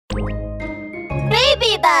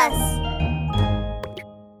Baby bus!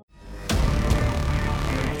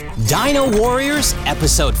 Dino Warriors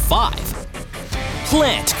Episode 5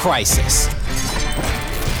 Plant Crisis.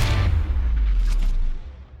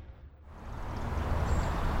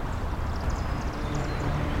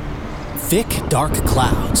 Thick, dark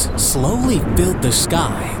clouds slowly filled the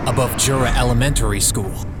sky above Jura Elementary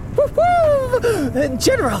School. Woo-hoo!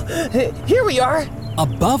 General, here we are.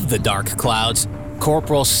 Above the dark clouds,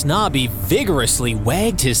 Corporal Snobby vigorously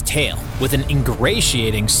wagged his tail with an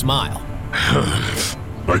ingratiating smile.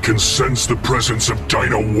 I can sense the presence of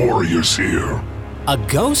Dino Warriors here. A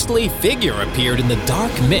ghostly figure appeared in the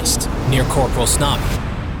dark mist near Corporal Snobby.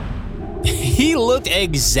 He looked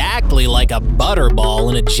exactly like a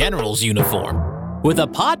butterball in a general's uniform, with a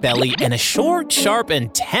potbelly and a short, sharp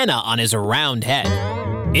antenna on his round head.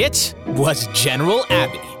 It was General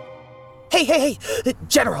Abby. Hey,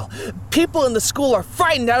 General, people in the school are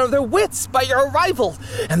frightened out of their wits by your arrival,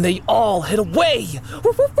 and they all hid away.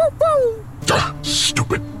 Woo, woo, woo, woo.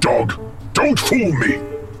 Stupid dog! Don't fool me!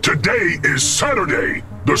 Today is Saturday!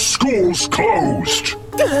 The school's closed!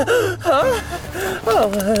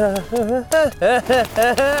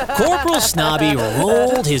 Corporal Snobby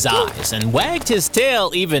rolled his eyes and wagged his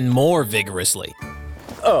tail even more vigorously.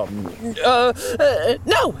 No.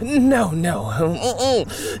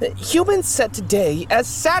 Humans set today as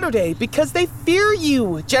Saturday because they fear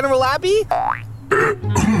you, General Abby.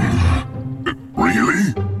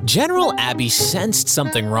 Really? General Abby sensed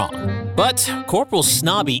something wrong, but Corporal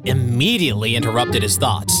Snobby immediately interrupted his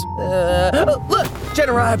thoughts. Look,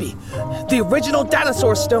 General Abby, the original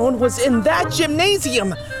dinosaur stone was in that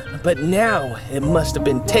gymnasium, but now it must have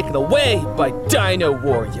been taken away by Dino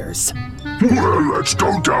Warriors. Well, let's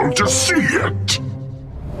go down to see it.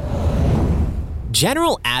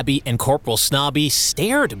 General Abby and Corporal Snobby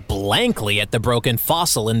stared blankly at the broken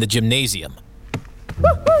fossil in the gymnasium.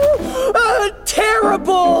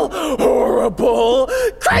 Terrible, horrible,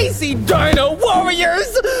 crazy Dino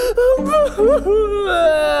Warriors!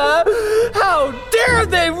 How dare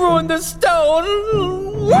they ruin the stone!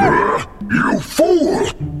 You fool!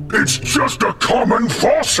 It's just a common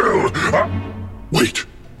fossil! Wait,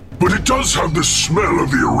 but it does have the smell of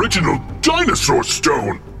the original dinosaur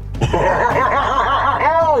stone!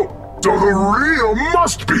 So the real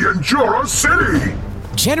must be in Jura City!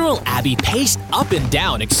 General Abby paced up and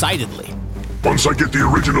down excitedly. Once I get the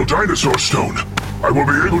original dinosaur stone, I will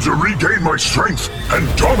be able to regain my strength and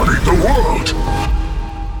dominate the world!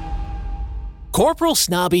 Corporal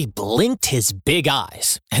Snobby blinked his big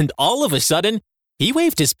eyes, and all of a sudden, he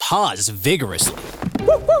waved his paws vigorously.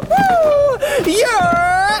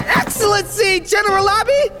 Your Excellency, General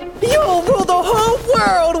Abby! You'll rule the whole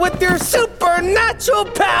world with your supernatural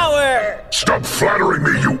power! Stop flattering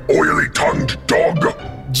me, you oily-tongued dog!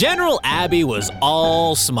 General Abby was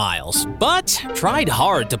all smiles, but tried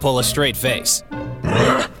hard to pull a straight face.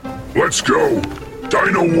 Let's go!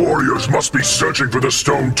 Dino Warriors must be searching for the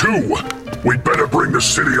stone too! We'd better bring the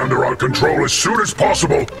city under our control as soon as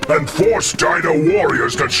possible and force Dino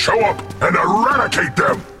Warriors to show up and eradicate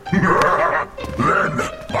them! Then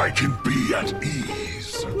I can be at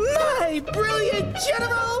ease. My brilliant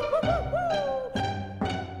general!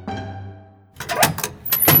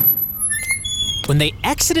 When they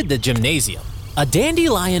exited the gymnasium, a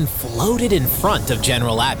dandelion floated in front of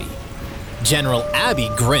General Abby. General Abby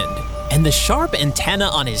grinned, and the sharp antenna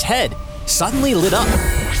on his head suddenly lit up.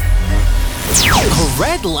 A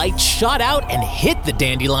red light shot out and hit the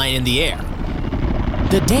dandelion in the air.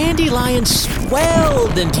 The dandelion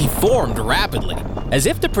swelled and deformed rapidly, as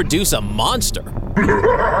if to produce a monster.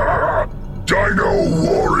 Dino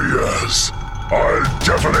Warriors! I'll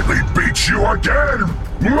definitely beat you again!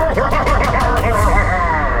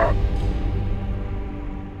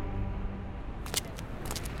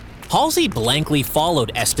 Halsey blankly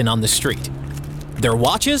followed Eston on the street. Their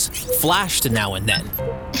watches flashed now and then.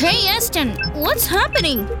 Hey, Eston, what's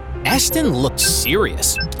happening? Eston looked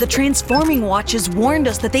serious. The transforming watches warned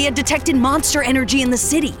us that they had detected monster energy in the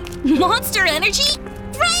city. Monster energy?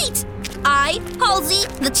 Great! I, Halsey,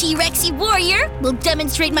 the T-Rexy warrior, will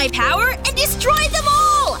demonstrate my power and destroy them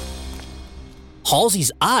all!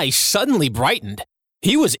 Halsey's eyes suddenly brightened.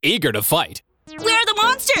 He was eager to fight. Where are the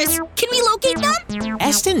monsters? Can we locate them?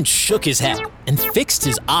 Eston shook his head and fixed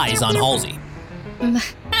his eyes on Halsey.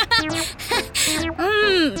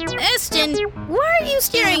 Eston, why are you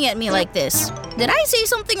staring at me like this? Did I say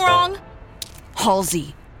something wrong?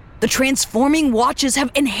 Halsey, the transforming watches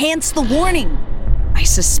have enhanced the warning. I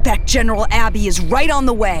suspect General Abby is right on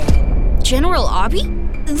the way. General Abby?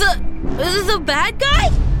 The bad guy?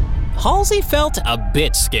 Halsey felt a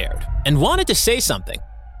bit scared and wanted to say something,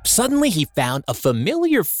 Suddenly, he found a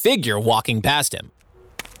familiar figure walking past him.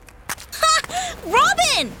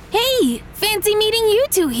 Robin! Hey, fancy meeting you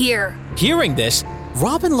two here. Hearing this,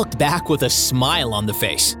 Robin looked back with a smile on the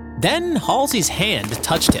face. Then Halsey's hand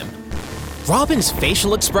touched him. Robin's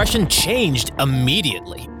facial expression changed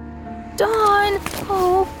immediately. Dawn,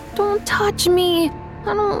 oh, don't touch me.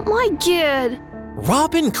 I don't like it.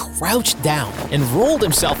 Robin crouched down and rolled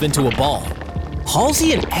himself into a ball.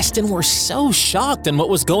 Halsey and Eston were so shocked at what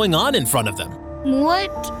was going on in front of them.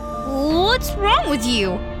 What's wrong with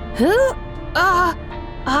you? Huh?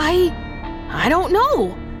 I don't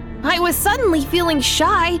know. I was suddenly feeling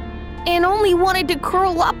shy and only wanted to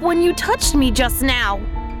curl up when you touched me just now.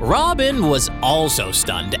 Robin was also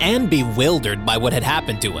stunned and bewildered by what had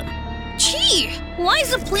happened to him. Gee, why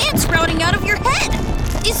is a plant sprouting out of your head?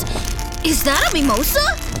 Is that a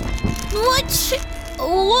mimosa?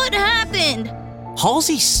 What happened?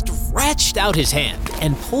 Halsey stretched out his hand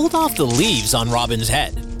and pulled off the leaves on Robin's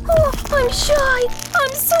head. Oh, I'm shy.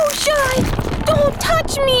 I'm so shy. Don't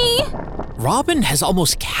touch me. Robin has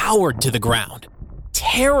almost cowered to the ground.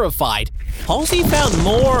 Terrified, Halsey found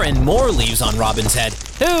more and more leaves on Robin's head,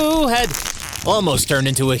 who had almost turned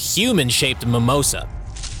into a human-shaped mimosa.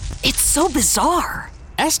 It's so bizarre.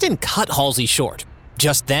 Eston cut Halsey short.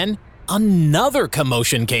 Just then, another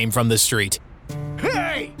commotion came from the street.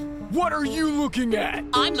 Hey! What are you looking at?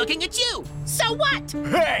 I'm looking at you. So what?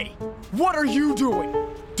 Hey! What are you doing?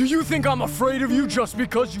 Do you think I'm afraid of you just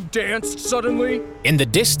because you danced suddenly? In the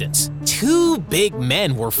distance, two big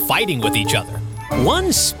men were fighting with each other.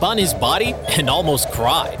 One spun his body and almost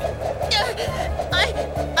cried.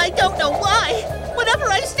 I don't know why. Whenever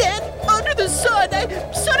I stand under the sun,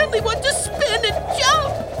 I suddenly want to spin and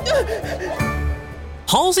jump.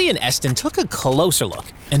 Halsey and Eston took a closer look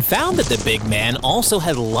and found that the big man also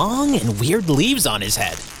had long and weird leaves on his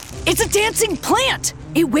head. It's a dancing plant.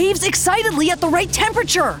 It waves excitedly at the right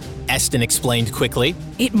temperature. Eston explained quickly.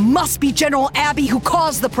 It must be General Abby who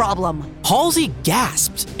caused the problem. Halsey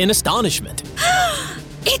gasped in astonishment.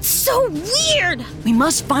 It's so weird! We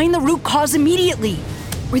must find the root cause immediately,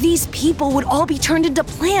 or these people would all be turned into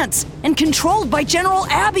plants and controlled by General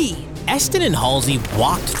Abby. Eston and Halsey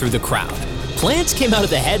walked through the crowd. Plants came out of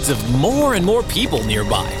the heads of more and more people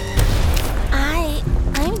nearby.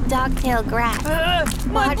 I'm Dogtail Grass.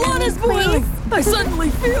 My blood is boiling! I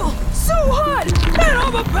suddenly feel so hot! And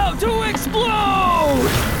I'm about to explode!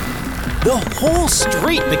 The whole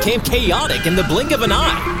street became chaotic in the blink of an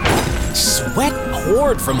eye. Sweat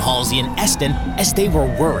poured from Halsey and Eston as they were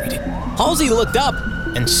worried. Halsey looked up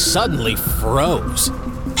and suddenly froze.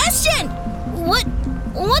 Eston!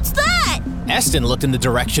 What's that? Eston looked in the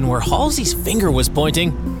direction where Halsey's finger was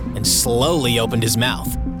pointing and slowly opened his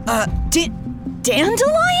mouth.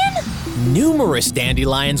 Dandelion? Numerous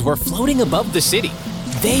dandelions were floating above the city.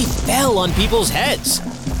 They fell on people's heads,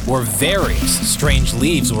 where various strange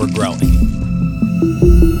leaves were growing.